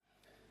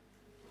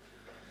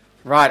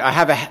Right, I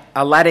have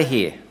a ladder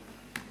here.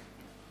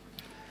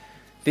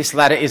 This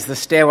ladder is the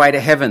stairway to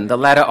heaven, the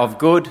ladder of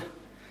good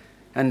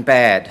and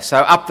bad. So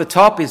up the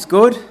top is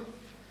good,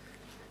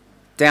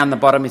 down the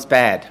bottom is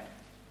bad.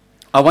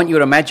 I want you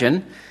to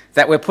imagine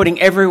that we're putting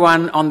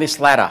everyone on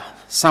this ladder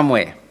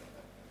somewhere.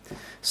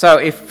 So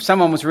if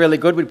someone was really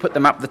good, we'd put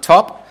them up the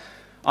top.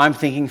 I'm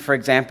thinking, for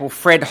example,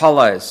 Fred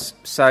Hollows.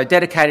 So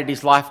dedicated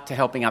his life to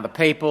helping other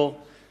people.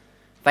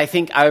 They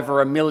think over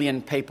 1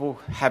 million people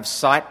have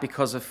sight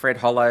because of Fred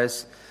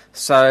Hollows.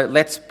 So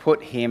let's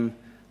put him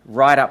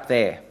right up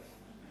there.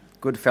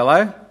 Good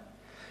fellow.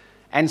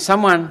 And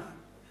someone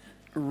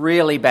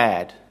really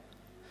bad,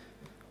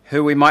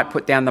 who we might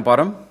put down the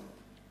bottom.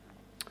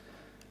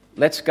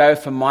 Let's go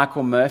for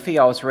Michael Murphy.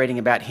 I was reading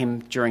about him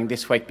during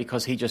this week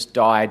because he just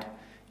died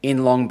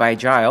in Long Bay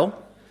Jail.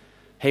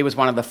 He was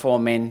one of the 4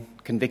 men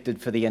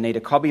convicted for the Anita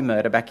Cobby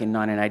murder back in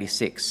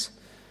 1986.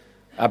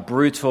 A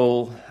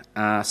brutal,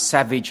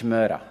 savage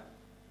murder.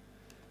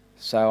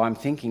 So I'm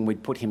thinking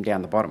we'd put him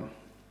down the bottom.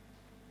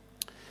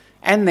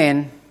 And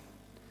then,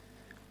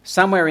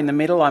 somewhere in the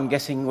middle, I'm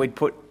guessing we'd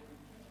put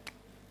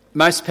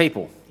most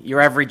people, your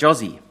average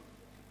Aussie.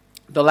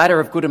 The ladder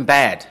of good and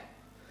bad.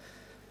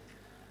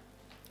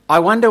 I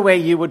wonder where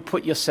you would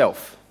put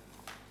yourself.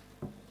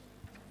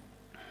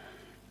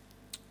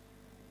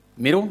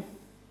 Middle?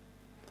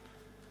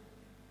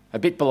 A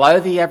bit below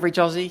the average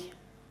Aussie?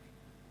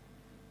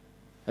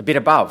 A bit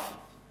above?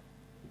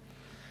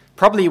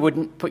 Probably you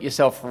wouldn't put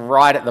yourself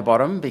right at the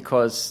bottom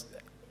because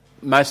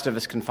most of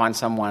us can find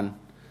someone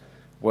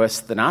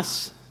worse than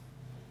us,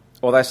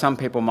 although some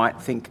people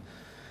might think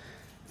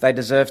they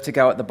deserve to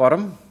go at the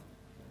bottom.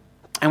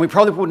 And we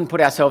probably wouldn't put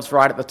ourselves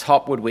right at the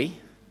top, would we?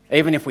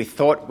 Even if we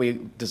thought we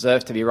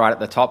deserved to be right at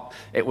the top,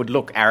 it would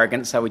look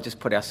arrogant, so we'd just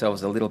put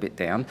ourselves a little bit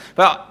down.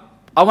 But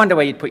I wonder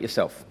where you'd put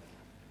yourself.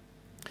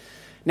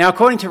 Now,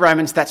 according to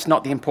Romans, that's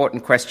not the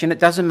important question. It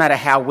doesn't matter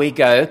how we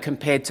go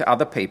compared to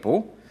other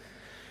people.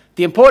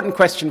 The important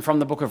question from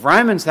the book of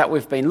Romans that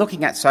we've been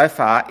looking at so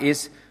far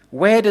is,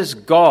 where does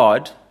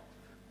God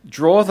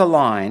draw the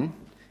line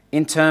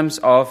in terms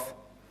of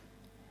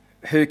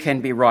who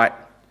can be right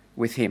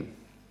with him?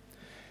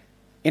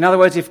 In other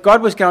words, if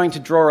God was going to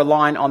draw a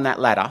line on that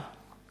ladder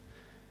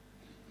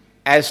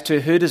as to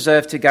who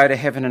deserved to go to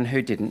heaven and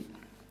who didn't,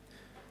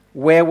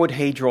 where would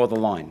he draw the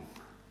line?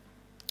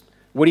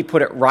 Would he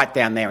put it right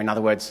down there? In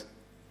other words,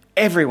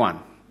 everyone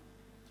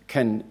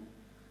can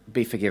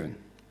be forgiven.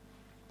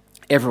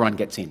 Everyone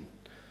gets in.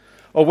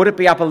 Or would it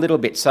be up a little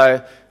bit?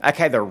 So,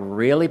 okay, the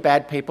really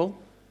bad people,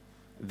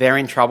 they're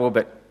in trouble,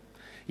 but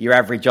your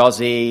average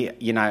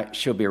Aussie,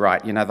 she'll be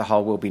right. The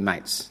whole will be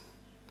mates.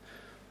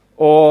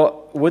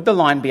 Or would the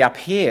line be up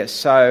here?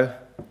 So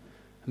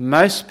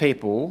most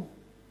people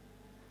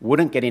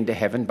wouldn't get into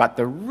heaven, but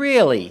the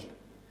really,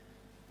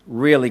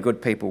 really good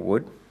people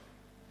would,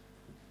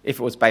 if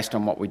it was based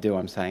on what we do,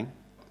 I'm saying.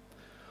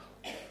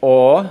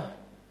 Or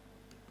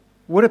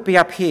would it be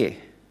up here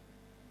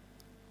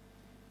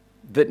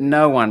that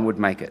no one would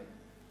make it?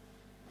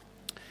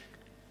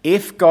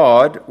 If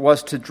God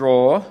was to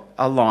draw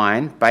a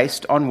line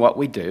based on what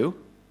we do,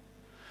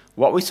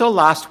 what we saw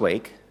last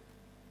week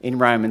in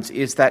Romans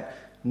is that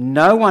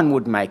no one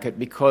would make it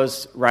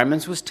because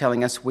Romans was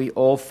telling us we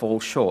all fall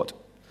short.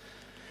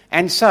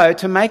 And so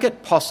to make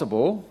it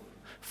possible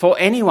for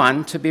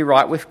anyone to be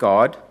right with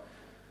God,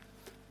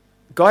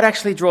 God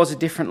actually draws a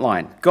different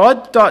line.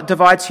 God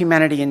divides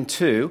humanity in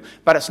two,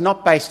 but it's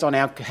not based on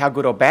how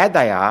good or bad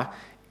they are.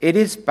 It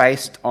is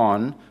based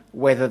on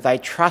whether they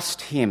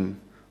trust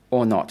him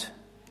or not.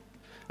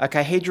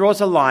 Okay, he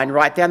draws a line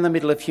right down the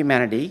middle of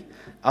humanity,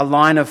 a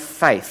line of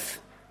faith.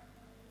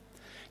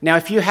 Now,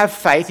 if you have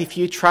faith, if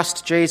you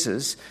trust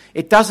Jesus,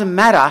 it doesn't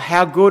matter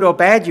how good or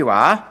bad you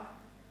are.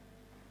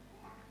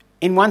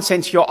 In one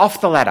sense, you're off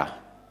the ladder.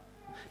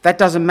 That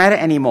doesn't matter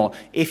anymore.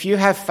 If you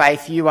have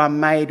faith, you are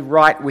made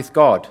right with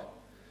God.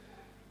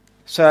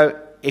 So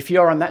if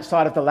you're on that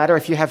side of the ladder,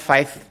 if you have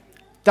faith,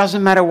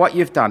 doesn't matter what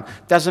you've done,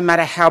 doesn't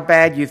matter how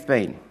bad you've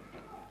been.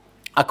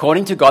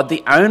 According to God,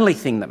 the only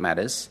thing that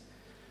matters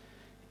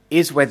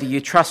is whether you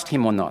trust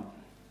him or not.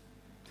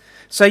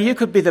 So you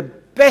could be the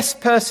best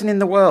person in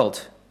the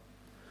world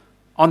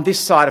on this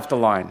side of the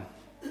line.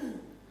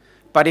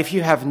 But if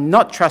you have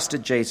not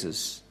trusted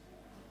Jesus,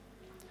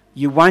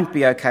 you won't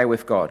be okay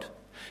with God.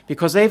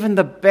 Because even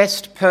the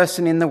best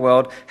person in the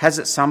world has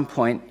at some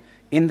point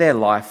in their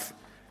life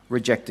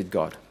rejected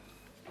God.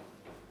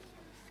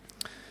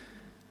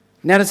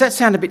 Now, does that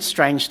sound a bit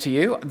strange to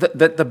you?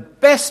 That the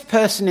best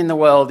person in the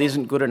world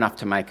isn't good enough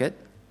to make it,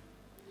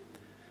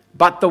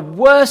 but the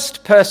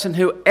worst person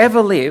who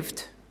ever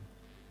lived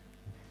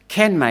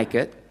can make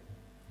it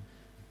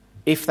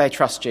if they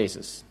trust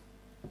Jesus.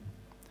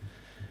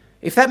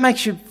 If that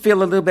makes you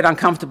feel a little bit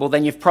uncomfortable,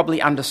 then you've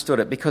probably understood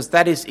it, because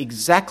that is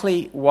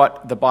exactly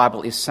what the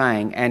Bible is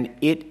saying, and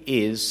it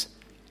is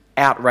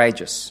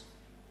outrageous.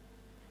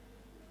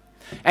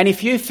 And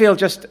if you feel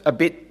just a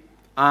bit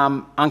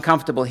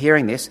uncomfortable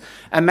hearing this,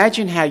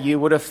 imagine how you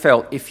would have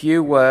felt if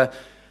you were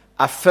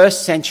a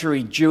first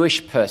century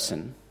Jewish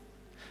person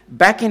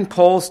back in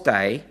Paul's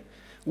day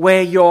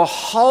where your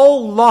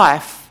whole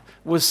life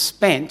was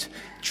spent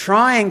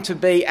trying to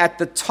be at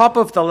the top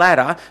of the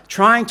ladder,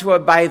 trying to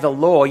obey the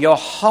law. Your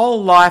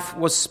whole life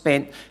was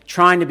spent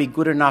trying to be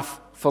good enough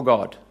for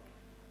God.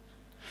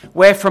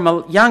 Where from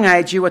a young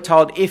age you were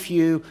told if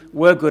you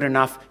were good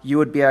enough, you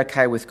would be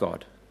okay with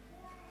God.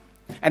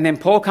 And then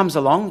Paul comes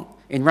along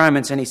in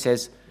Romans and he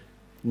says,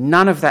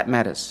 none of that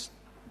matters.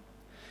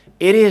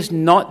 It is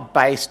not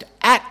based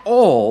at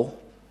all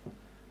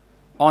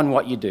on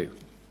what you do.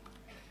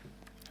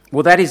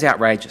 Well, that is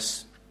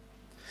outrageous.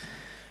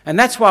 And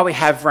that's why we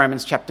have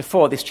Romans chapter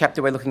 4, this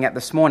chapter we're looking at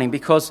this morning,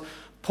 because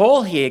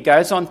Paul here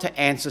goes on to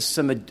answer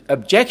some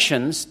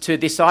objections to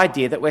this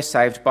idea that we're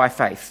saved by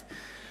faith.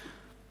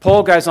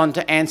 Paul goes on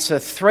to answer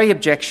 3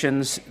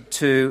 objections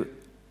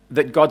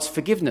that God's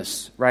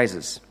forgiveness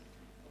raises.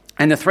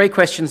 And the 3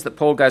 questions that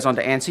Paul goes on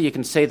to answer, you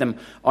can see them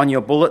on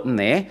your bulletin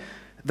there.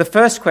 The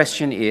first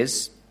question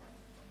is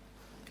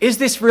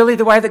this really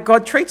the way that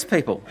God treats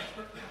people?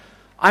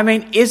 I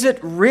mean, is it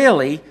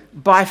really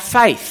by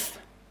faith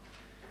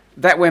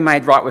that we're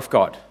made right with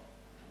God?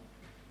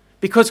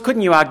 Because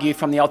couldn't you argue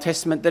from the Old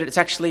Testament that it's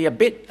actually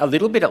a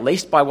little bit at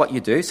least by what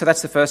you do? So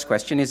that's the first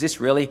question. Is this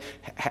really,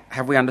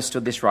 have we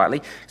understood this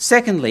rightly?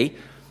 Secondly,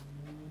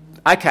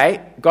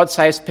 okay, God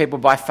saves people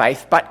by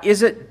faith, but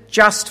is it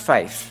just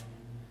faith?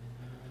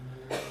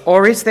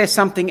 Or is there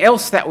something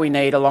else that we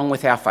need along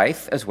with our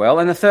faith as well?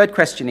 And the third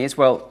question is,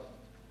 well,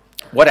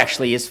 what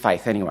actually is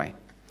faith anyway?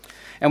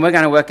 And we're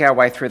going to work our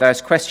way through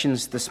those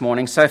questions this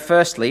morning. So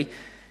firstly,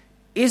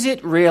 is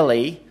it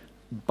really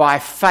by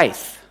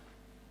faith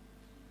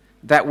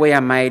that we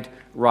are made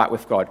right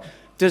with God?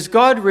 Does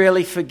God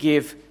really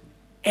forgive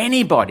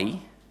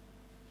anybody,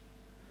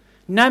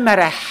 no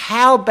matter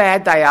how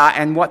bad they are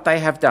and what they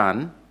have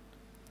done,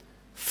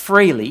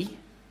 freely,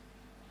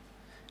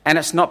 and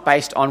it's not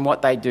based on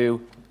what they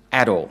do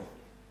at all?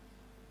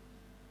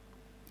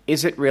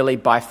 Is it really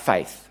by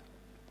faith?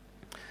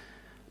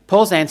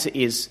 Paul's answer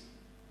is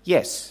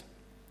yes.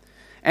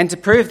 And to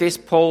prove this,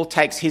 Paul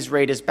takes his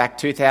readers back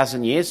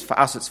 2,000 years, for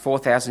us it's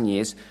 4,000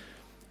 years,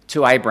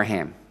 to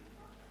Abraham.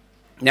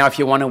 Now, if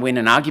you want to win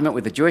an argument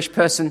with a Jewish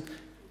person,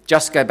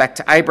 just go back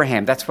to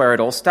Abraham. That's where it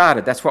all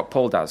started. That's what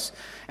Paul does.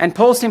 And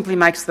Paul simply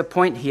makes the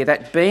point here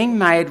that being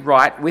made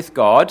right with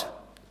God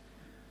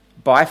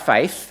by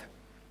faith,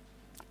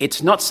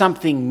 it's not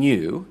something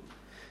new.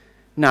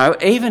 No,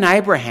 even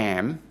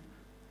Abraham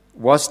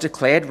was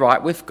declared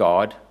right with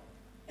God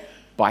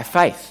by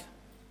faith,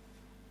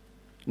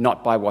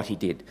 not by what he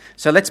did.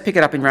 So let's pick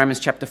it up in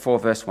Romans chapter 4,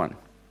 verse 1.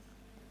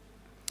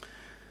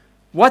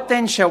 What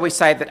then shall we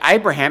say that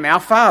Abraham,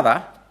 our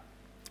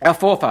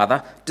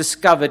forefather,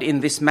 discovered in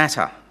this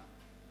matter?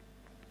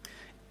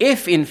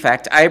 If, in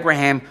fact,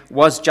 Abraham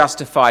was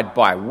justified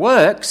by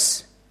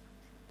works,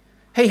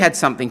 he had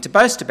something to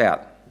boast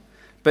about,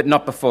 but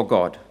not before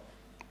God.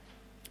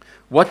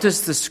 What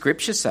does the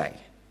Scripture say?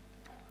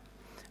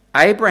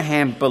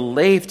 Abraham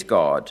believed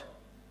God,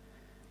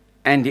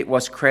 and it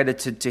was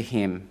credited to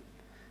him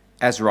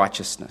as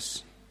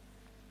righteousness.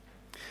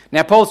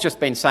 Now, Paul's just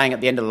been saying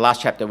at the end of the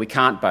last chapter we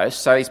can't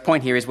boast. So his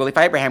point here is, well, if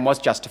Abraham was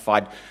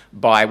justified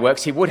by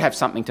works, he would have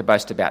something to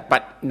boast about.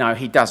 But no,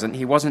 he doesn't.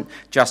 He wasn't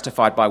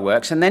justified by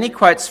works. And then he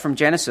quotes from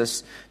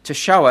Genesis to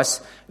show us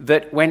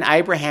that when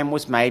Abraham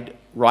was made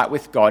right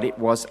with God, it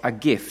was a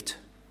gift.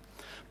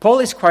 Paul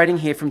is quoting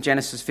here from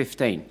Genesis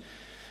 15.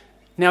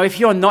 Now, if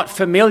you're not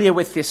familiar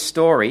with this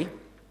story,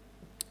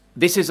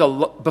 this is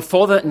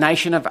before the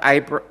nation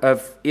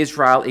of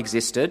Israel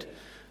existed.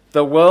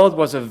 The world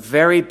was a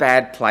very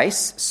bad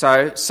place.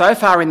 So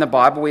far in the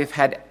Bible, we've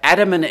had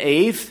Adam and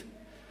Eve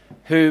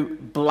who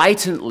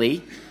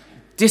blatantly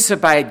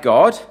disobeyed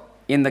God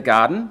in the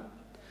garden.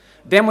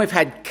 Then we've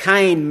had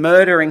Cain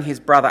murdering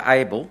his brother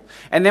Abel.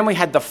 And then we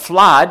had the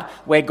flood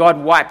where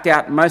God wiped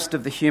out most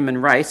of the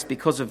human race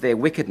because of their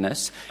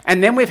wickedness.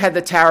 And then we've had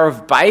the Tower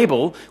of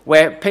Babel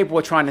where people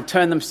were trying to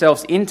turn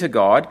themselves into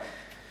God.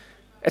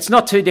 It's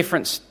not too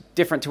different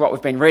to what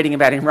we've been reading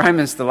about in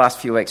Romans the last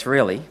few weeks,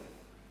 really.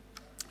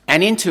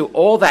 And into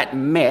all that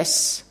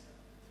mess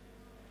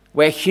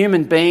where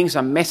human beings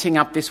are messing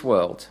up this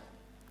world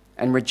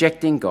and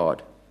rejecting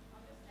God,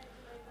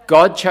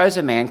 God chose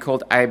a man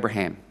called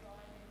Abraham.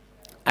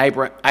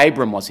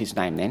 Abram was his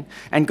name then.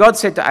 And God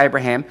said to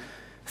Abraham,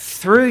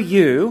 through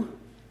you,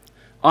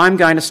 I'm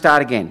going to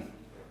start again.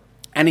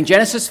 And in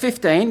Genesis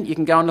 15, you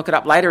can go and look it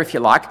up later if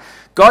you like,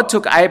 God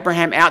took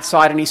Abraham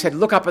outside and he said,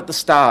 look up at the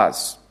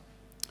stars.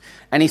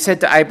 And he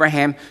said to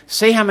Abraham,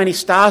 see how many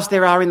stars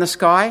there are in the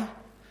sky?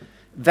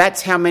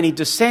 That's how many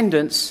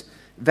descendants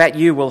that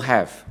you will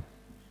have.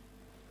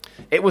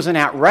 It was an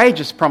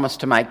outrageous promise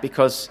to make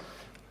because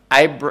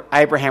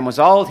Abraham was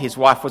old, his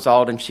wife was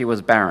old, and she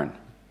was barren.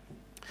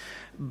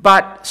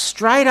 But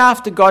straight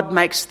after God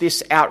makes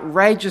this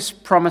outrageous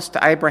promise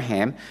to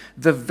Abraham,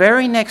 the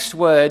very next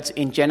words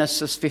in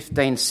Genesis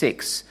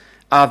 15:6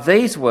 are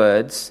these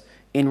words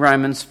in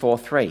Romans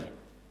 4:3.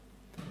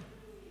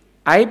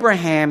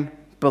 Abraham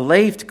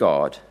believed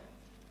God,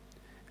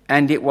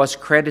 and it was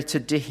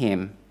credited to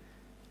him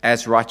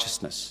as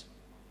righteousness.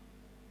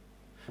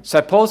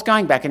 So Paul's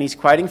going back and he's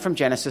quoting from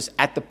Genesis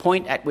at the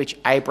point at which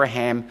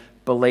Abraham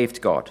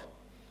believed God.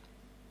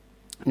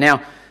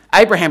 Now,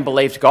 Abraham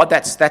believed God,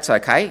 that's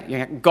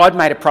okay. God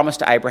made a promise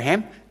to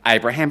Abraham.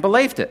 Abraham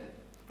believed it.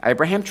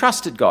 Abraham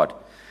trusted God.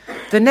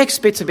 The next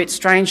bit's a bit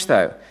strange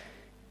though.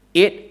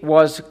 It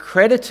was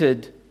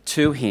credited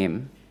to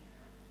him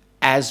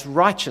as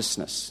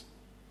righteousness.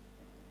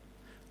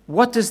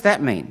 What does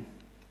that mean?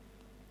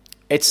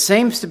 It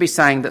seems to be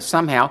saying that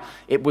somehow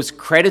it was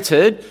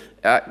credited,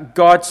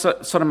 God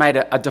sort of made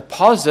a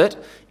deposit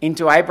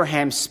into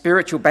Abraham's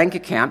spiritual bank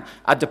account,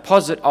 a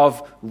deposit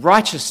of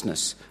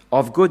righteousness,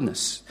 of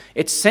goodness.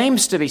 It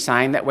seems to be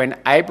saying that when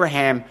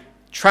Abraham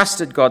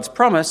trusted God's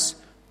promise,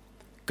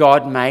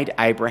 God made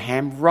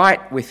Abraham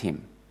right with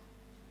him.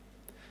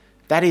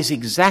 That is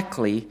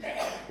exactly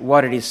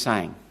what it is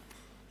saying.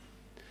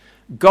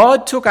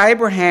 God took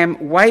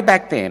Abraham way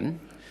back then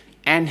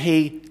and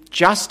he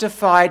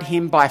justified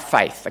him by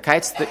faith. Okay,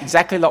 it's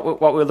exactly like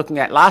what we were looking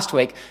at last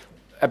week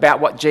about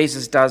what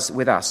Jesus does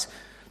with us.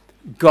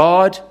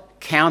 God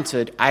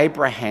counted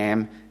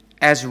Abraham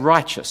as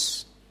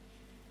righteous.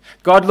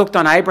 God looked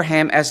on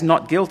Abraham as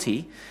not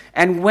guilty.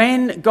 And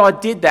when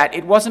God did that,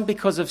 it wasn't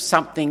because of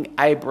something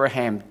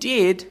Abraham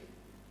did.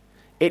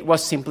 It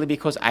was simply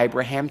because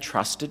Abraham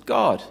trusted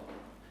God.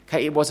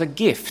 Okay, it was a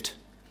gift.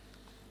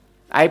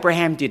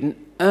 Abraham didn't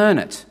earn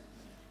it.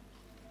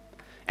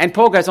 And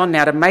Paul goes on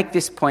now to make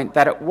this point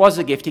that it was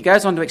a gift. He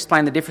goes on to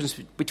explain the difference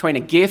between a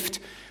gift,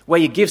 where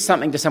you give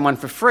something to someone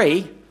for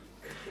free,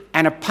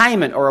 and a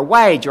payment or a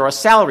wage or a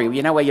salary,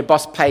 where your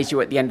boss pays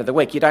you at the end of the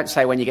week. You don't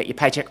say when you get your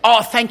paycheck,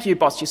 "Oh, thank you,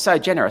 boss, you're so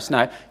generous."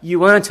 No,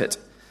 you earned it.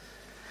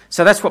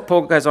 So that's what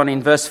Paul goes on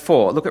in verse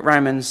 4. Look at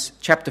Romans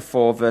chapter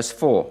 4, verse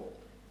 4.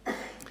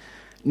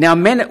 Now,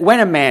 when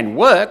a man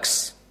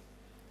works,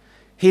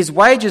 his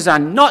wages are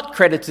not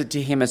credited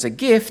to him as a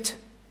gift,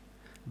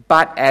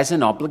 but as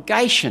an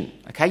obligation.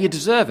 Okay, you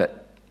deserve it.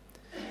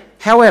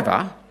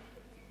 However,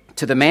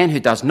 to the man who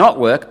does not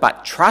work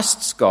but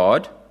trusts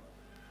God,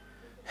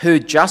 who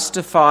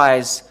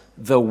justifies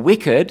the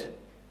wicked,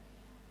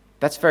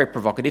 that's very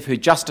provocative, who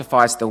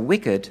justifies the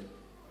wicked,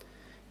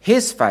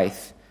 his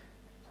faith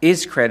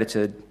is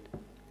credited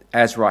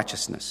as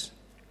righteousness.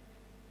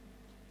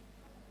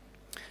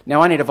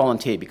 Now I need a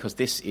volunteer because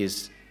this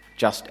is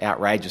just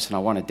outrageous and I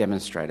want to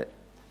demonstrate it.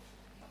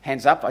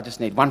 Hands up, I just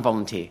need one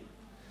volunteer.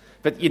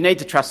 But you need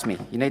to trust me.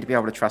 You need to be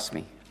able to trust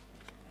me.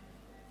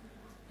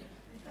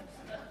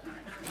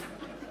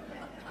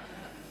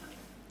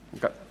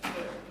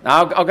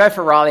 I'll go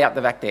for Riley up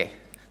the back there.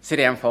 Sit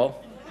down,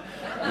 Paul.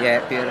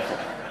 Yeah, beautiful.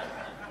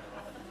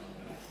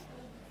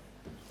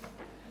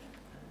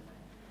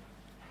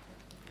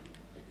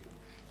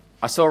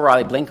 I saw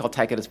Riley blink. I'll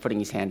take it as putting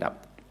his hand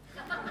up.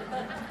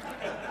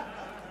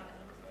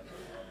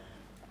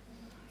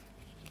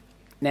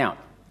 Now,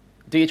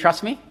 do you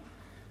trust me?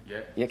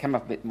 Yeah, come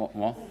up a bit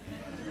more.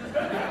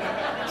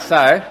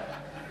 So,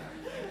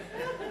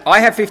 I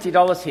have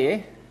 $50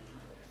 here,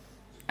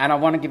 and I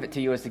want to give it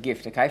to you as a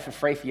gift, okay, for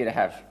free for you to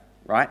have,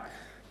 right?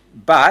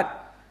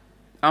 But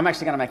I'm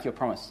actually going to make you a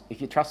promise.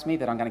 If you trust me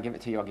that I'm going to give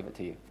it to you, I'll give it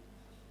to you.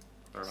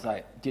 Right.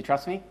 So, do you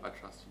trust me? I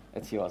trust you.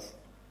 It's yours.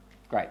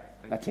 Great.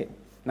 That's it.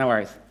 No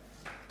worries.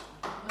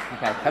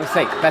 Okay, have a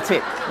seat. That's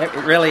it. It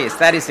really is.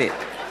 That is it.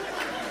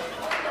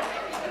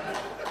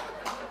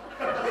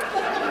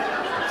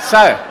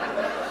 So,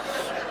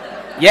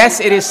 yes,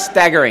 it is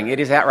staggering.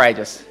 It is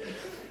outrageous.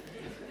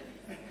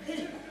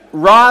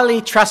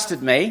 Riley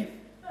trusted me,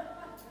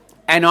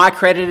 and I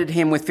credited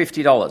him with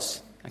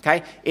 $50.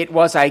 Okay, it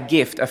was a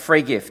gift, a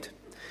free gift.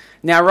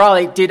 Now,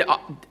 Riley,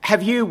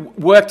 have you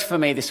worked for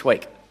me this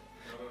week?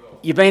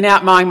 You've been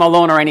out mowing my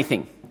lawn or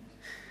anything?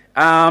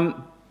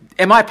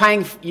 Am I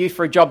paying you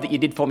for a job that you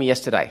did for me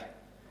yesterday?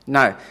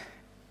 No.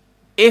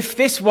 If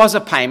this was a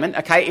payment,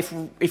 okay,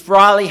 if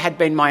Riley had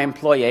been my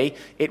employee,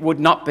 it would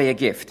not be a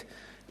gift.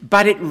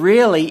 But it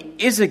really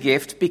is a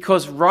gift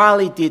because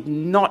Riley did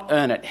not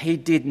earn it. He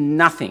did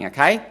nothing,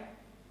 okay?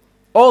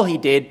 All he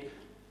did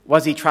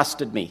was he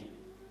trusted me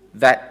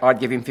that I'd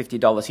give him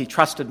 $50. He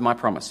trusted my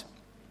promise.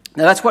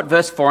 Now that's what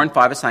verse 4 and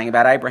 5 are saying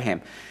about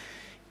Abraham.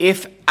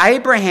 If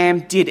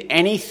Abraham did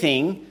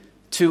anything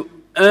to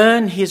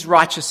earn his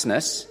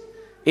righteousness,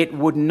 it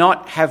would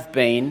not have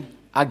been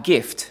a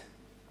gift.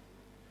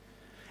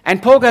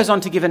 And Paul goes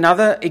on to give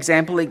another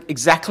example,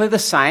 exactly the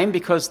same,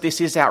 because this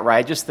is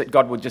outrageous that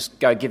God would just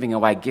go giving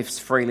away gifts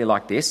freely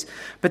like this.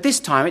 But this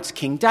time it's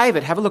King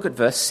David. Have a look at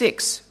verse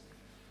 6.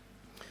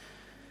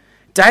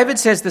 David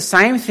says the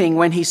same thing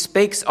when he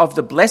speaks of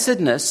the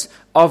blessedness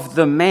of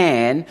the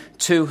man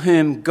to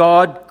whom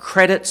God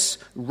credits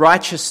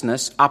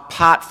righteousness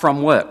apart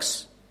from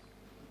works.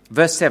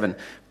 Verse 7.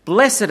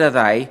 Blessed are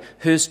they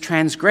whose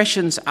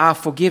transgressions are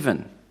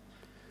forgiven,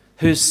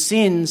 whose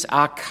sins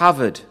are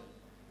covered.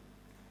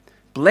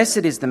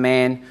 Blessed is the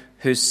man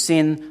whose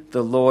sin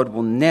the Lord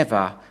will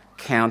never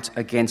count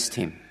against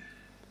him.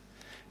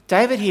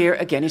 David here,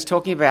 again, is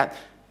talking about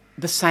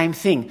the same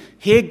thing.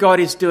 Here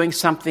God is doing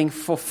something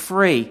for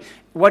free.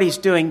 What he's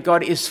doing,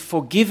 God is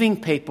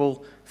forgiving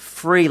people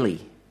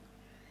freely.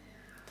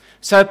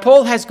 So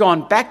Paul has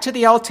gone back to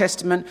the Old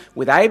Testament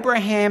with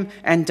Abraham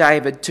and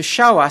David to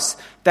show us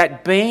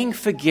that being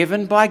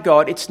forgiven by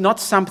God, it's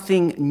not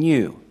something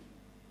new.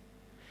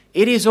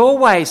 It is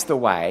always the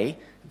way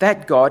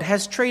that God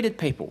has treated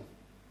people.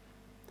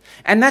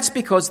 And that's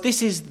because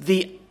this is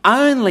the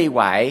only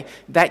way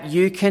that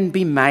you can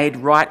be made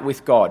right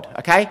with God,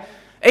 okay?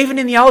 Even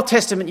in the Old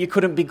Testament, you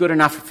couldn't be good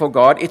enough for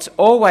God. It's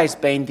always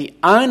been the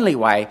only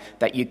way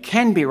that you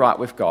can be right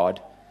with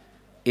God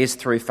is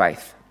through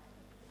faith.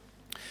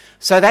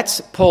 So that's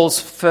Paul's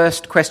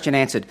first question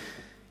answered.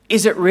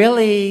 Is it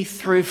really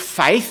through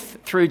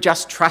faith, through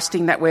just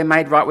trusting that we're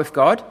made right with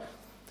God?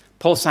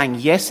 Paul's saying,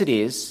 yes, it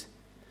is.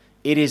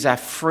 It is a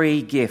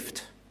free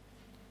gift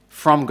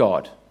from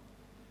God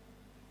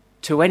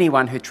to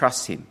anyone who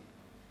trusts him.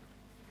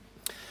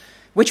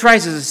 Which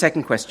raises a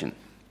second question.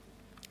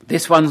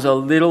 This one's a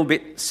little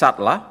bit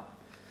subtler,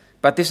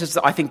 but this is,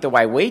 I think, the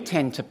way we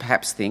tend to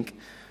perhaps think.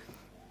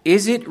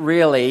 Is it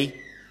really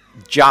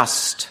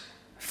just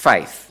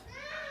faith?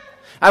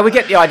 We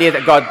get the idea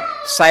that God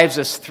saves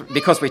us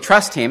because we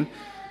trust him,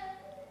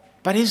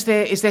 but is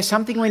there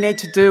something we need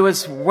to do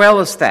as well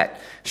as that?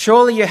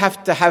 Surely you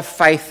have to have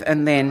faith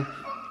and then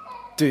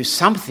do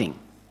something.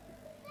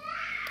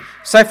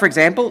 So, for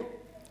example,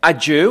 a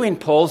Jew in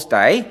Paul's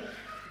day,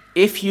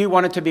 if you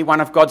wanted to be one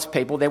of God's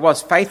people, there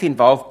was faith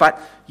involved, but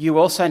you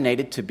also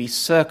needed to be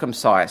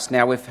circumcised.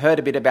 Now, we've heard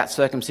a bit about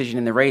circumcision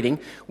in the reading.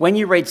 When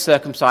you read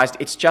circumcised,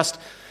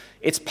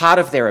 it's part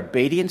of their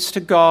obedience to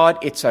God.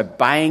 It's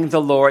obeying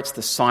the law. It's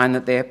the sign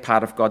that they're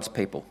part of God's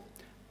people.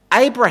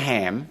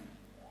 Abraham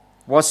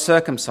was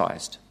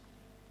circumcised.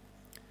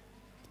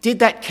 Did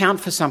that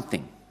count for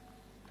something?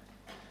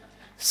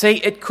 See,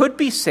 it could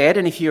be said,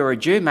 and if you're a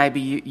Jew,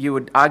 maybe you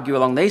would argue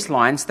along these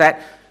lines,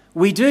 that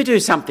we do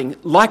something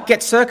like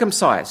get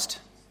circumcised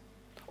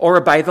or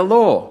obey the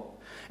law.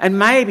 And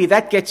maybe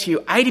that gets you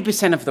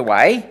 80% of the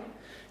way,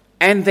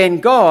 and then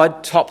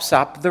God tops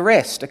up the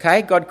rest,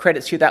 okay? God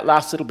credits you that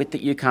last little bit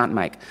that you can't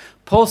make.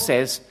 Paul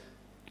says,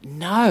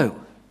 no.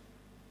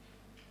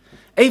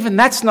 Even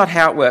that's not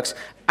how it works.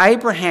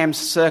 Abraham's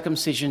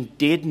circumcision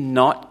did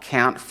not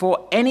count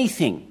for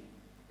anything.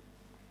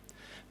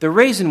 The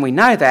reason we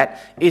know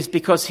that is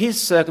because his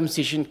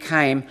circumcision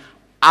came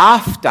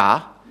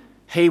after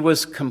he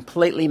was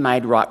completely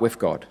made right with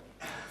God.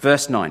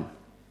 Verse 9.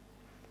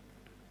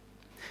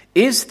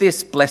 Is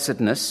this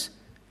blessedness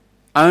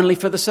only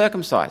for the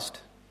circumcised,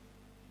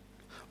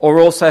 or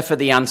also for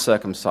the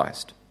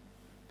uncircumcised?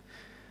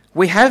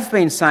 We have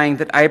been saying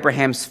that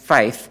Abraham's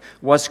faith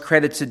was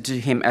credited to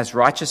him as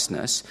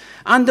righteousness.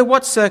 Under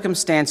what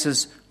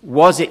circumstances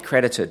was it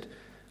credited?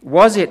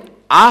 Was it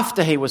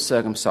after he was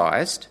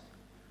circumcised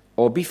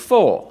or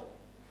before?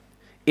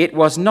 It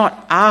was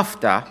not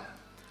after,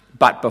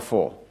 but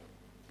before.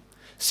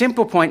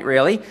 Simple point,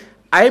 really.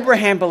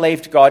 Abraham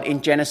believed God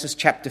in Genesis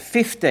chapter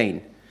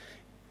 15.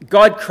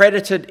 God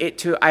credited it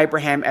to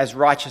Abraham as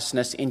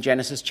righteousness in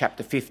Genesis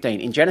chapter 15.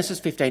 In Genesis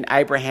 15,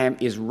 Abraham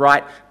is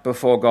right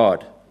before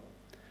God.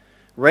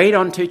 Read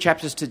on 2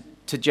 chapters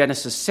to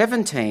Genesis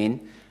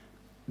 17,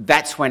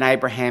 that's when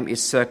Abraham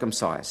is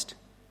circumcised.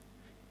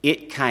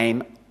 It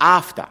came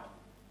after.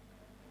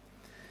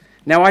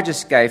 Now, I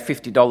just gave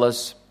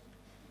 $50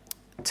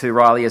 to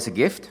Riley as a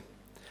gift.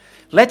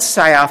 Let's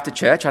say after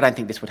church, I don't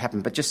think this would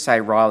happen, but just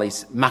say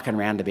Riley's mucking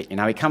around a bit.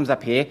 He comes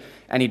up here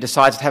and he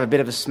decides to have a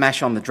bit of a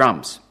smash on the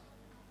drums.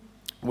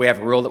 We have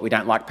a rule that we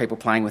don't like people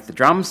playing with the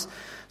drums.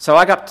 So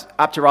I go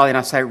up to Riley and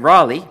I say,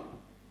 Riley,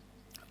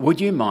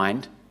 would you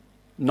mind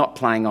not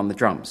playing on the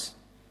drums?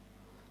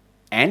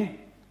 And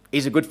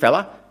he's a good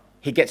fella.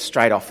 He gets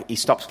straight off. He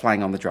stops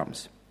playing on the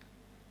drums.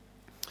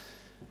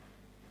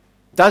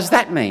 Does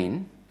that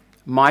mean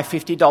my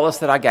 $50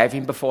 that I gave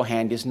him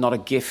beforehand is not a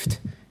gift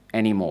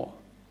anymore?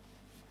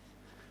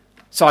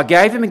 So I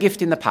gave him a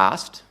gift in the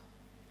past.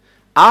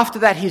 After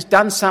that, he's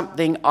done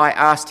something I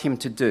asked him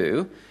to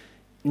do.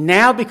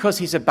 Now, because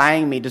he's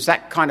obeying me, does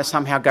that kind of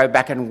somehow go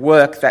back and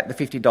work that the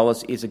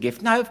 $50 is a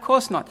gift? No, of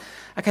course not.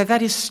 Okay,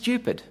 that is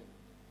stupid.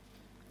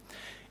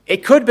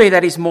 It could be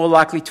that he's more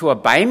likely to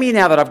obey me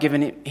now that I've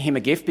given him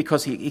a gift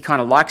because he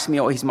kind of likes me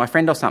or he's my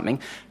friend or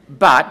something.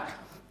 But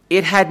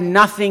it had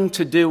nothing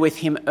to do with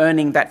him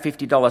earning that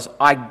 $50.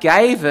 I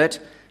gave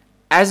it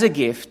as a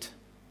gift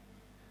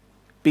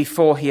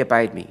before he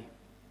obeyed me.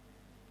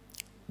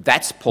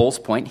 That's Paul's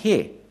point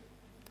here.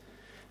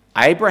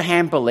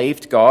 Abraham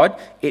believed God.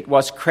 It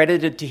was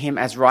credited to him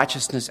as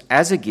righteousness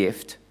as a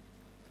gift.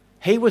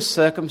 He was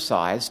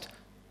circumcised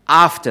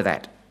after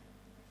that.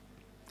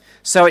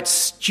 So it's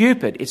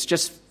stupid, it's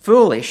just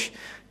foolish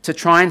to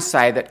try and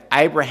say that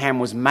Abraham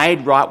was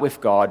made right with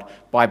God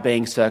by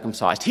being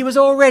circumcised. He was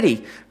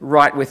already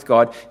right with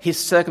God. His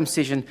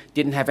circumcision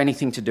didn't have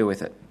anything to do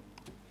with it.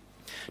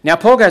 Now,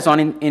 Paul goes on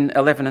in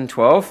 11 and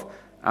 12.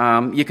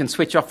 You can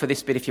switch off for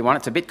this bit if you want.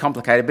 It's a bit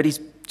complicated, but he's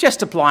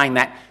just applying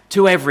that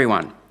to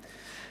everyone.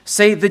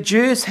 See, the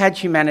Jews had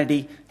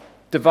humanity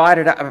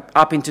divided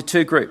up into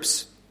two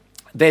groups.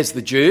 There's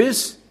the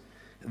Jews.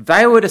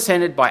 They were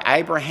descended by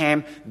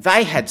Abraham.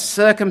 They had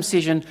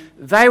circumcision.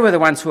 They were the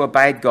ones who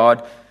obeyed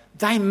God.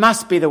 They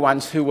must be the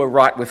ones who were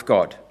right with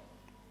God.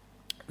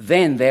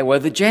 Then there were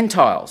the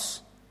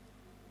Gentiles.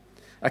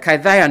 Okay,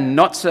 they are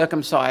not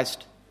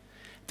circumcised.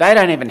 They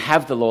don't even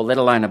have the law, let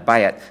alone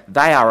obey it.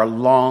 They are a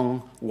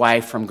long way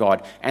from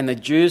God. And the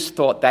Jews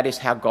thought that is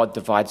how God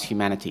divides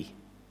humanity.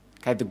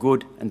 Okay, the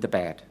good and the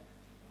bad.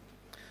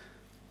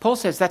 Paul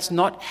says that's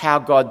not how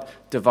God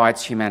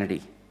divides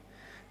humanity.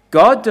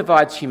 God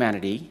divides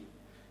humanity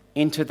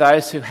into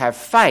those who have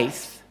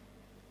faith,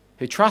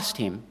 who trust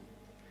him,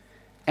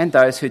 and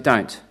those who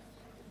don't.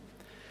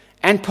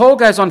 And Paul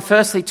goes on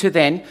firstly to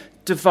then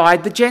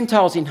divide the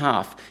Gentiles in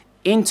half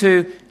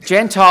into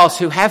Gentiles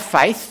who have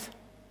faith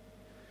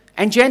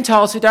and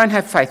Gentiles who don't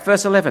have faith.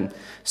 Verse 11.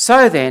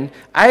 So then,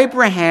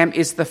 Abraham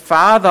is the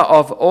father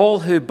of all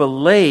who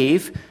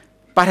believe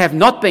but have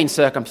not been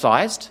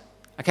circumcised.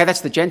 Okay,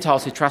 that's the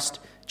Gentiles who trust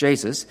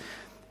Jesus.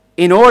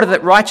 In order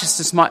that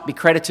righteousness might be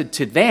credited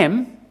to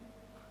them,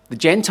 the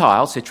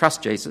Gentiles who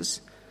trust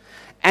Jesus.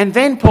 And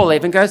then Paul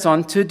even goes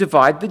on to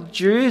divide the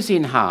Jews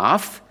in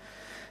half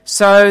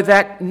so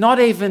that not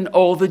even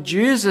all the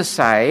Jews are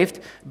saved,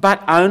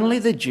 but only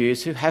the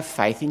Jews who have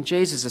faith in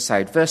Jesus are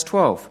saved. Verse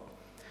 12.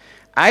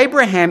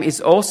 Abraham is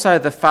also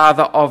the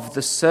father of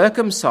the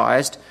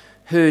circumcised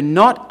who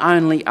not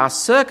only are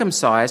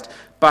circumcised,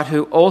 but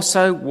who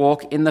also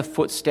walk in the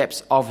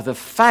footsteps of the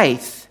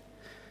faith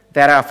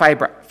that our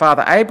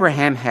father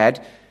Abraham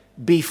had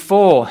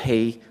before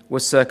he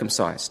was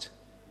circumcised.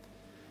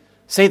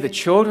 See, the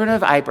children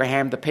of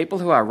Abraham, the people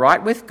who are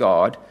right with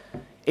God,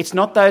 it's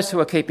not those who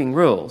are keeping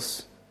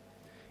rules,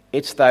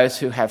 it's those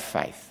who have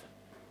faith.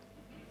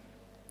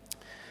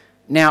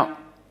 Now,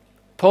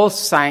 Paul's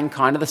saying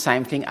kind of the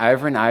same thing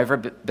over and over,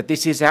 but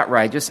this is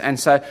outrageous. And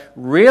so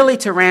really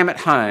to ram it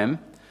home,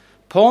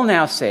 Paul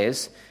now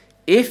says,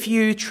 if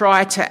you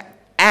try to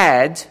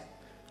add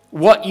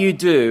what you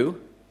do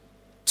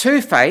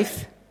to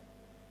faith,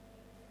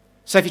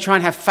 so if you try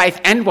and have faith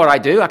and what I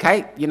do,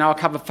 okay, I'll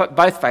cover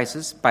both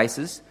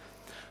bases.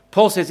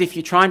 Paul says if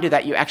you try and do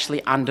that, you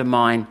actually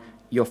undermine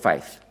your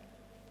faith.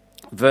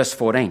 Verse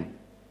 14.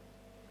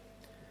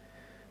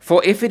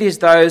 For if it is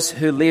those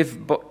who live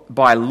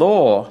by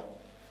law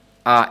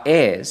are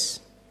heirs,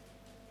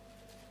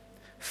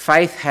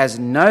 faith has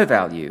no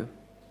value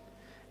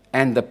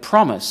and the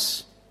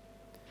promise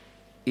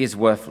is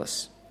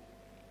worthless.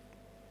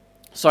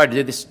 Sorry to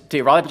do this to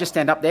you, Riley, but just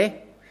stand up there.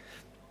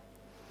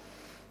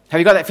 Have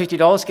you got that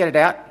 $50? Get it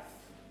out.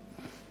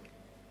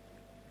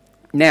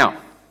 Now,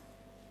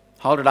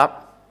 hold it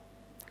up,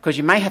 because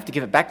you may have to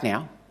give it back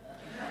now.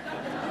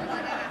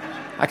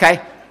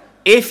 Okay?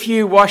 If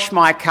you wash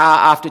my car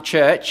after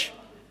church,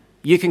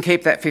 you can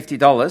keep that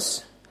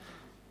 $50.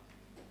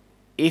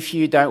 If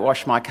you don't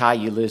wash my car,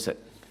 you lose it.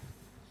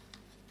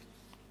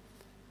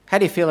 How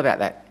do you feel about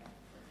that?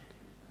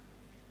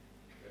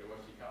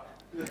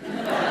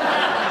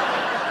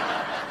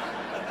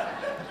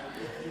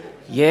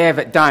 Yeah,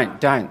 but don't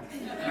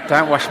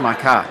wash my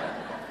car.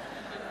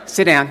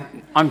 Sit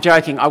down. I'm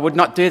joking. I would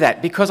not do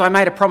that because I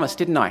made a promise,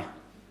 didn't I?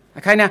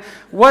 Okay, now,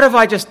 what have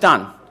I just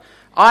done?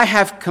 I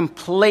have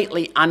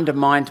completely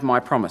undermined my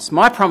promise.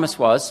 My promise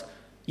was,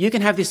 you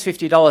can have this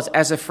 $50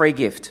 as a free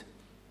gift.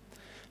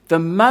 The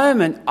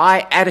moment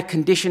I add a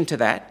condition to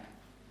that,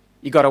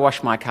 you got to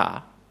wash my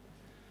car,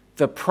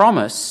 the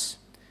promise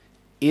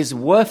is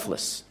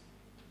worthless.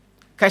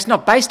 Okay, it's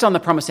not based on the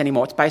promise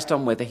anymore. It's based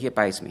on whether he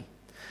obeys me.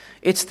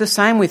 It's the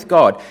same with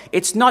God.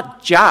 It's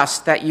not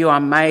just that you are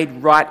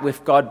made right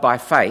with God by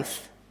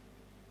faith.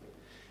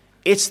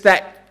 It's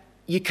that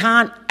you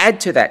can't add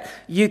to that.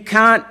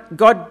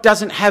 God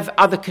doesn't have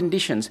other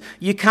conditions.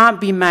 You can't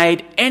be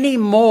made any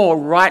more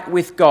right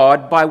with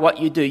God by what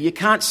you do. You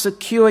can't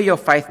secure your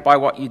faith by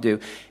what you do.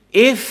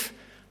 If,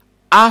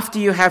 after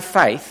you have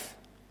faith,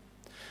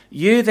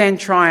 you then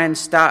try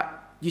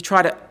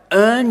to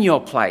earn your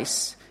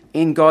place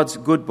in God's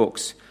good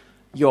books,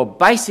 you're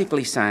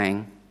basically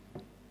saying,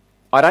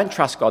 I don't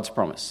trust God's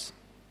promise.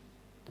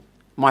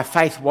 My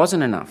faith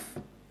wasn't enough.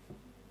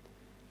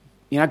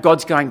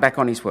 God's going back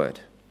on his word.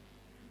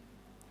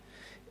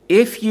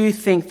 If you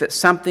think that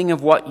something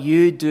of what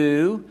you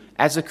do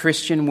as a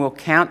Christian will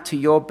count to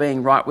your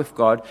being right with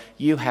God,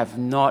 you have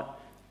not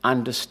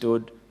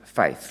understood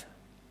faith.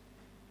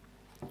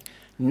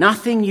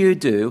 Nothing you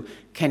do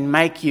can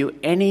make you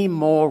any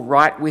more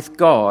right with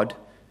God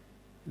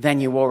than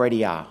you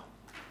already are,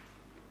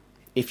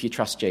 if you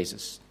trust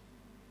Jesus.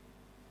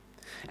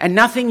 And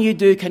nothing you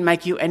do can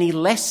make you any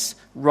less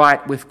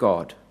right with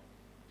God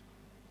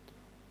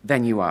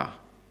than you are.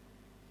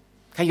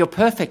 Okay, you're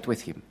perfect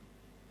with him.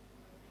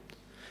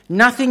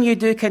 Nothing you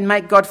do can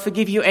make God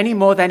forgive you any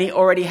more than he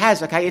already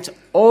has. Okay, it's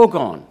all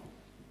gone.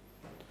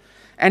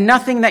 And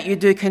nothing that you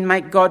do can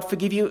make God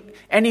forgive you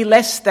any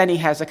less than he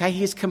has. Okay,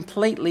 he has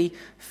completely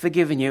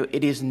forgiven you.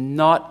 It is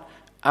not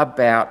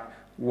about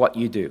what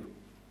you do.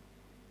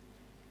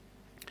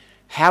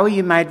 How are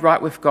you made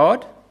right with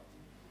God?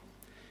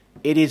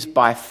 It is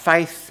by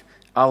faith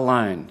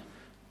alone.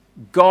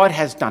 God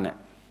has done it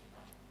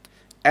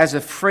as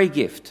a free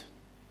gift.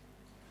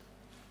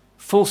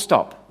 Full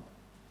stop.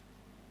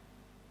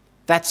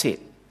 That's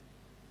it.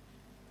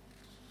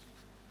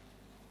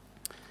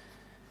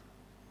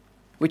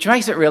 Which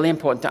makes it really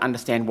important to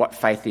understand what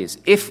faith is.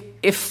 If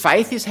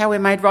faith is how we're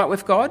made right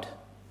with God,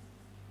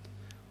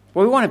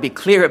 well, we want to be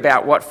clear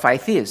about what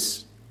faith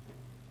is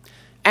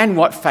and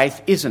what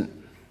faith isn't.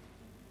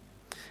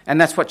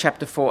 And that's what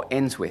chapter 4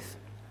 ends with.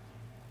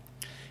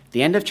 At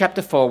the end of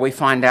chapter 4, we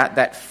find out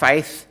that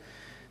faith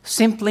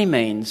simply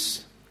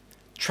means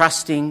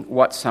trusting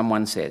what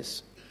someone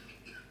says.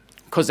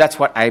 Because that's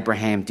what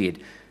Abraham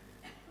did.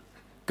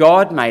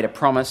 God made a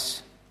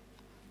promise.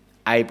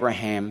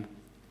 Abraham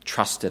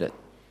trusted it.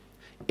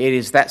 It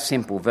is that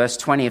simple. Verse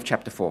 20 of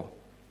chapter 4.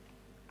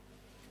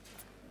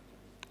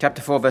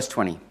 Chapter 4, verse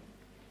 20.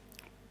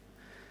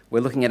 We're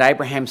looking at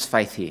Abraham's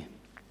faith here.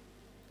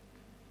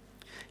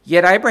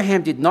 Yet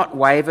Abraham did not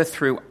waver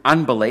through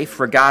unbelief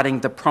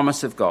regarding the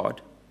promise of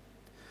God,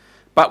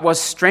 but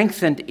was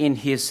strengthened in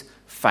his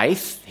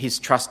faith, his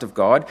trust of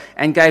God,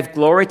 and gave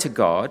glory to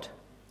God,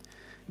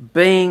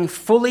 being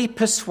fully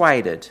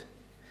persuaded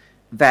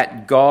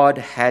that God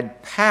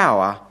had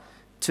power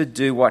to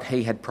do what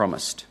he had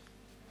promised.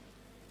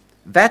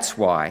 That's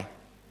why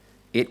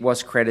it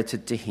was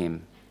credited to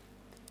him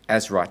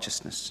as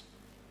righteousness.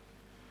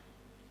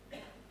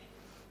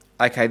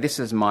 Okay, this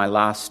is my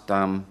last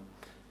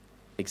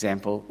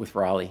example with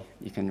Riley.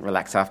 You can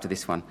relax after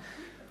this one.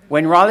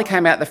 When Riley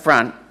came out the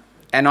front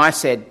and I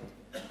said,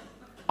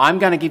 I'm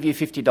going to give you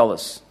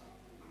 $50.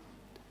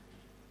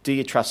 Do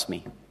you trust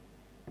me?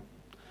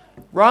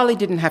 Riley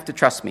didn't have to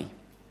trust me.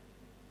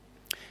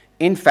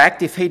 In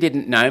fact, if he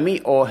didn't know me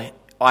or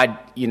I'd,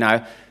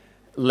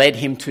 led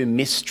him to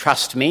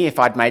mistrust me if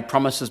I'd made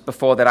promises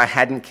before that I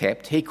hadn't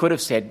kept, he could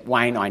have said,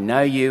 Wayne, I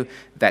know you,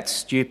 that's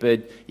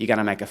stupid, you're going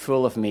to make a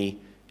fool of me,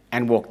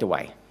 and walked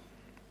away.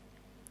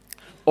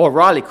 Or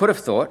Riley could have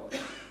thought,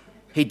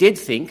 he did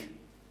think,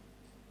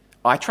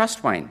 I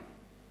trust Wayne.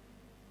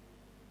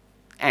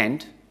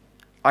 And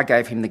I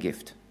gave him the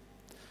gift.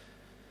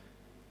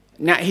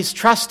 Now, his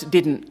trust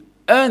didn't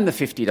earn the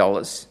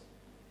 $50.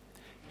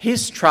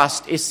 His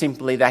trust is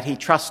simply that he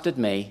trusted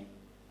me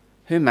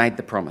who made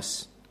the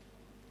promise.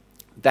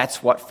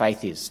 That's what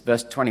faith is.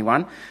 Verse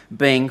 21,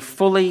 being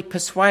fully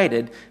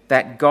persuaded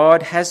that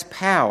God has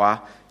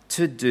power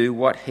to do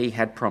what he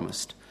had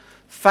promised.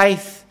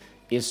 Faith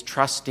is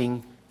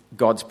trusting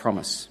God's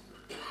promise.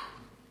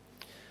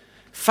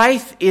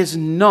 Faith is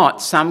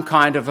not some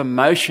kind of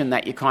emotion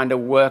that you kind of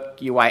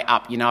work your way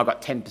up. I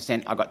got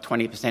 10%, I got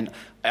 20%.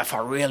 If I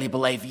really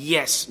believe,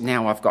 yes,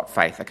 now I've got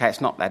faith. Okay,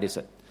 it's not that, is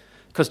it?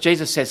 Because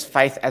Jesus says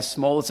faith as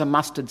small as a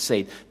mustard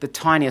seed, the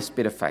tiniest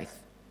bit of faith.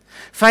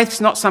 Faith's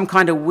not some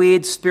kind of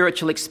weird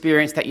spiritual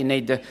experience that you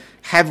need to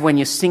have when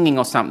you're singing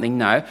or something.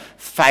 No,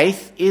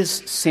 faith is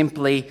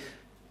simply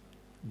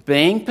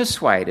being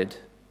persuaded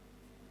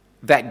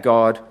that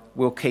God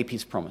will keep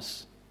his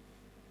promise.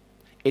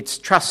 It's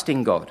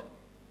trusting God.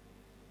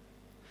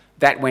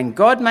 That when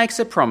God makes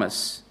a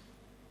promise,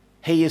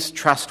 he is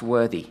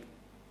trustworthy.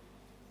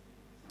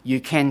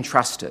 You can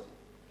trust it.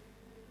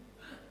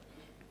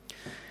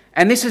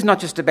 And this is not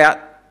just about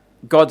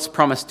God's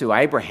promise to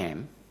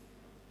Abraham.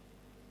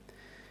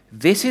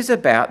 This is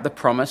about the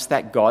promise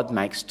that God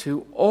makes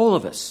to all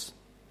of us.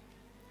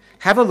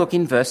 Have a look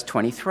in verse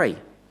 23.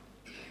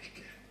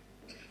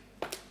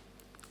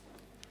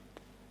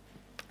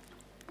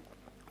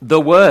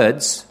 The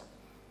words,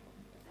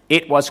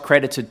 it was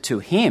credited to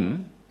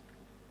him,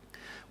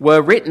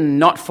 were written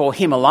not for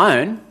him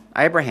alone,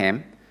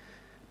 Abraham,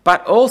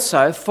 but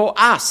also for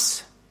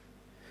us,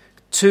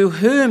 to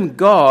whom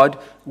God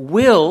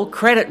will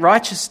credit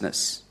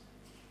righteousness.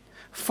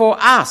 For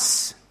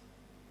us,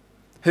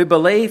 who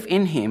believe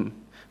in him,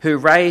 who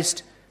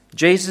raised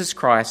Jesus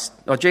Christ,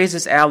 or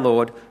Jesus our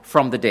Lord,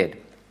 from the dead.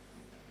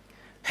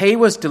 He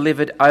was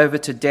delivered over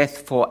to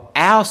death for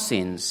our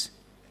sins.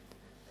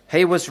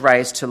 He was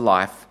raised to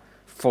life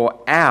for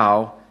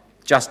our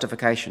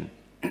justification.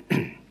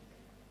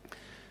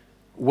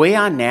 We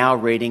are now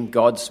reading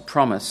God's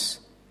promise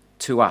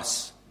to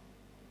us.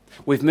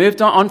 We've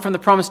moved on from the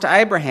promise to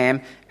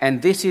Abraham,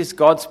 and this is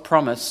God's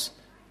promise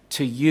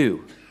to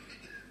you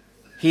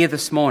here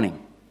this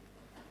morning.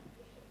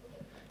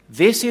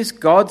 This is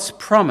God's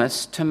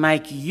promise to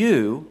make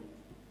you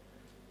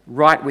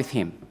right with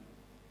him.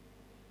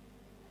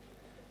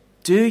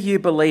 Do you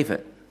believe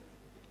it?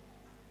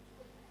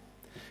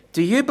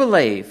 Do you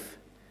believe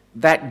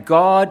that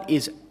God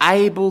is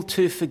able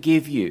to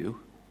forgive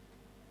you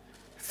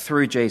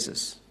through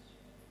Jesus?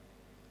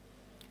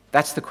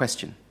 That's the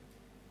question.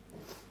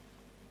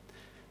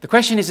 The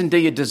question isn't, do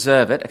you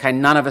deserve it? Okay,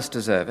 none of us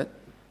deserve it.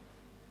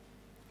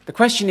 The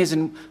question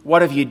isn't,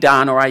 what have you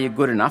done or are you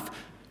good enough?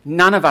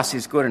 None of us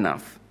is good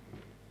enough.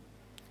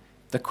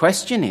 The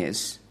question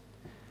is,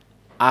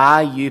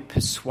 are you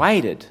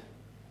persuaded?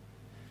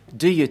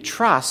 Do you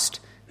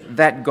trust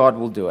that God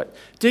will do it?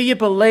 Do you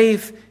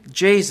believe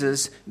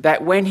Jesus,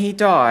 that when he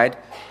died,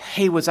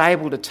 he was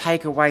able to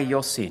take away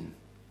your sin?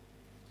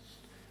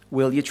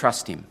 Will you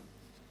trust him?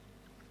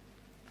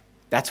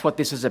 That's what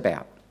this is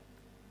about.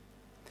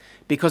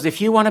 Because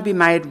if you want to be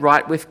made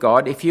right with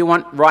God, if you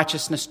want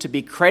righteousness to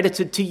be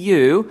credited to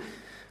you,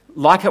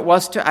 like it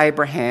was to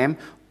Abraham,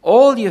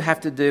 all you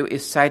have to do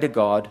is say to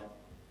God,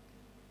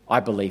 I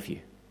believe you.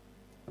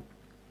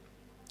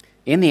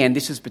 In the end,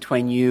 this is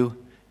between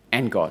you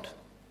and God.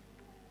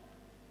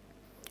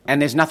 And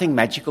there's nothing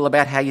magical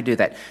about how you do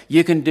that.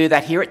 You can do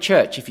that here at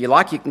church. If you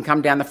like, you can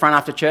come down the front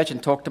after church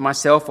and talk to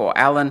myself or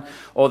Alan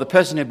or the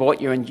person who bought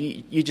you, and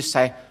you just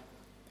say,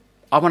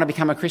 I want to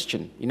become a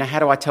Christian. How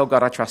do I tell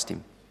God I trust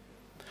him?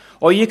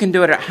 Or you can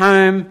do it at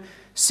home,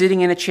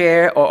 sitting in a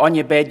chair, or on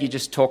your bed, you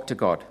just talk to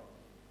God.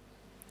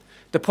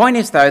 The point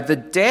is, though, the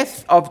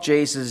death of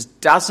Jesus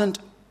doesn't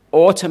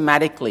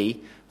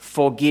automatically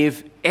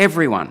forgive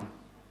everyone.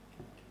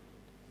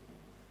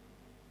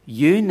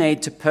 You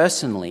need to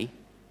personally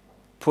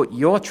put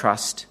your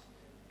trust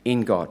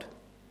in God.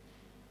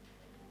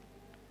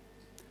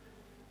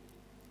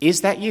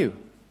 Is that you?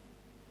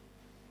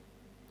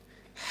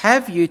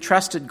 Have you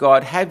trusted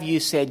God? Have you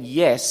said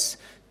yes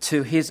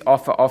to his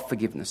offer of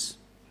forgiveness?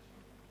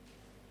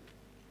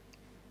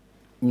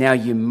 Now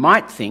you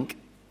might think,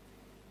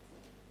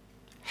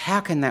 how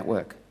can that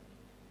work?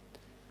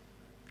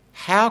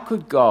 How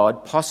could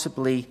God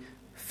possibly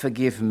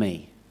forgive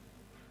me?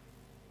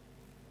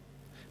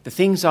 The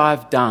things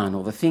I've done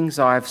or the things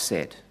I've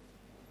said.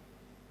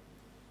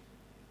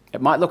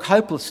 It might look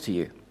hopeless to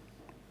you.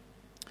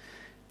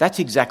 That's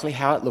exactly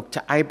how it looked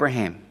to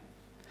Abraham.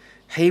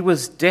 He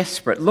was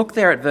desperate. Look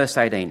there at verse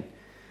 18.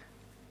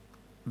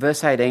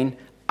 Verse 18,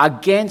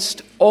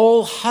 against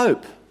all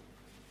hope,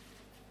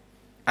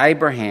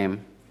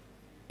 Abraham,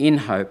 in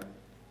hope,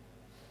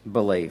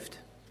 believed.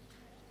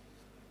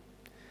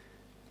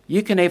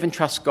 You can even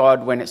trust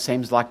God when it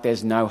seems like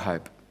there's no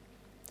hope.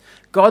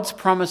 God's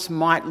promise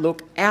might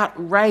look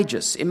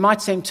outrageous. It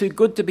might seem too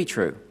good to be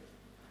true.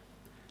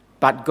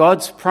 But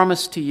God's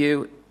promise to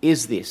you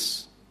is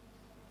this,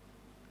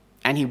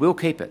 and he will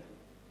keep it.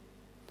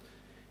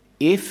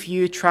 If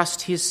you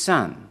trust his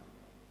Son,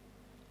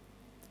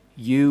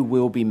 you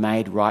will be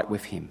made right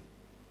with him.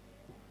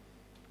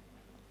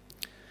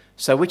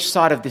 So which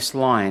side of this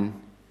line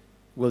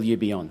will you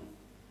be on?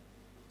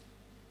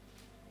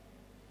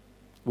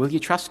 Will you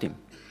trust him?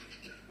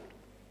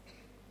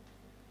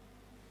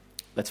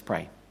 Let's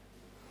pray.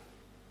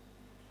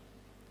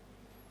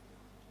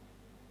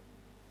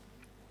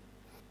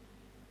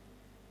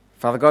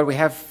 Father God, we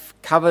have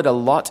covered a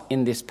lot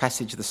in this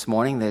passage this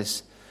morning.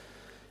 There's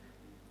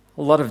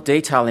a lot of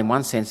detail in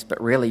one sense,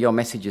 but really your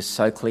message is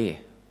so clear.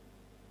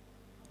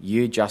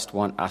 You just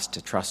want us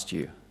to trust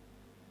you.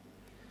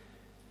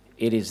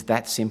 It is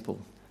that simple.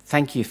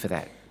 Thank you for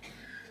that.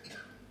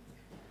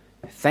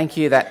 Thank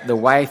you that the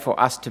way for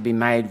us to be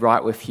made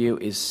right with you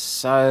is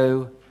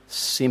so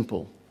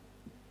simple.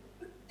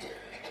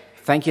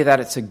 Thank you that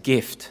it's a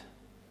gift.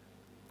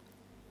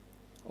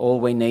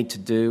 All we need to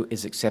do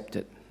is accept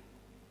it.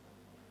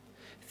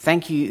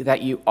 Thank you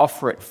that you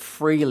offer it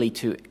freely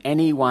to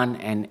anyone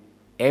and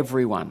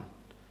everyone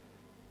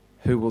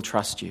who will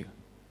trust you.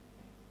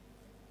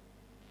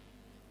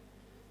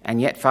 And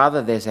yet,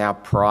 Father, there's our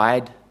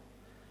pride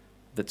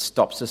that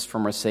stops us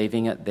from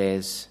receiving it.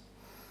 There's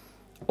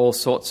all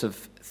sorts of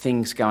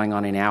things going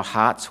on in our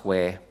hearts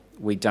where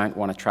we don't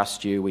want to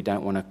trust you. We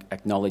don't want to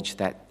acknowledge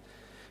that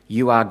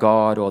you are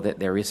God or that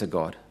there is a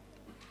God.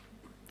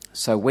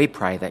 So we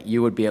pray that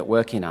you would be at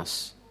work in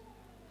us,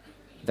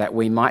 that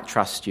we might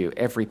trust you,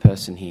 every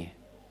person here,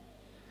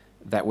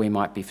 that we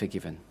might be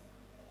forgiven.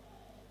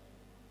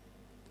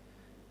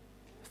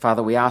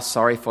 Father, we are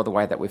sorry for the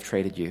way that we've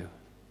treated you.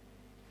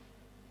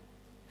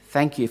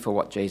 Thank you for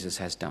what Jesus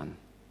has done.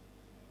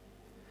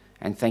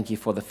 And thank you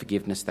for the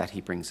forgiveness that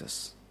he brings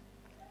us.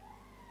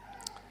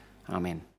 Amen.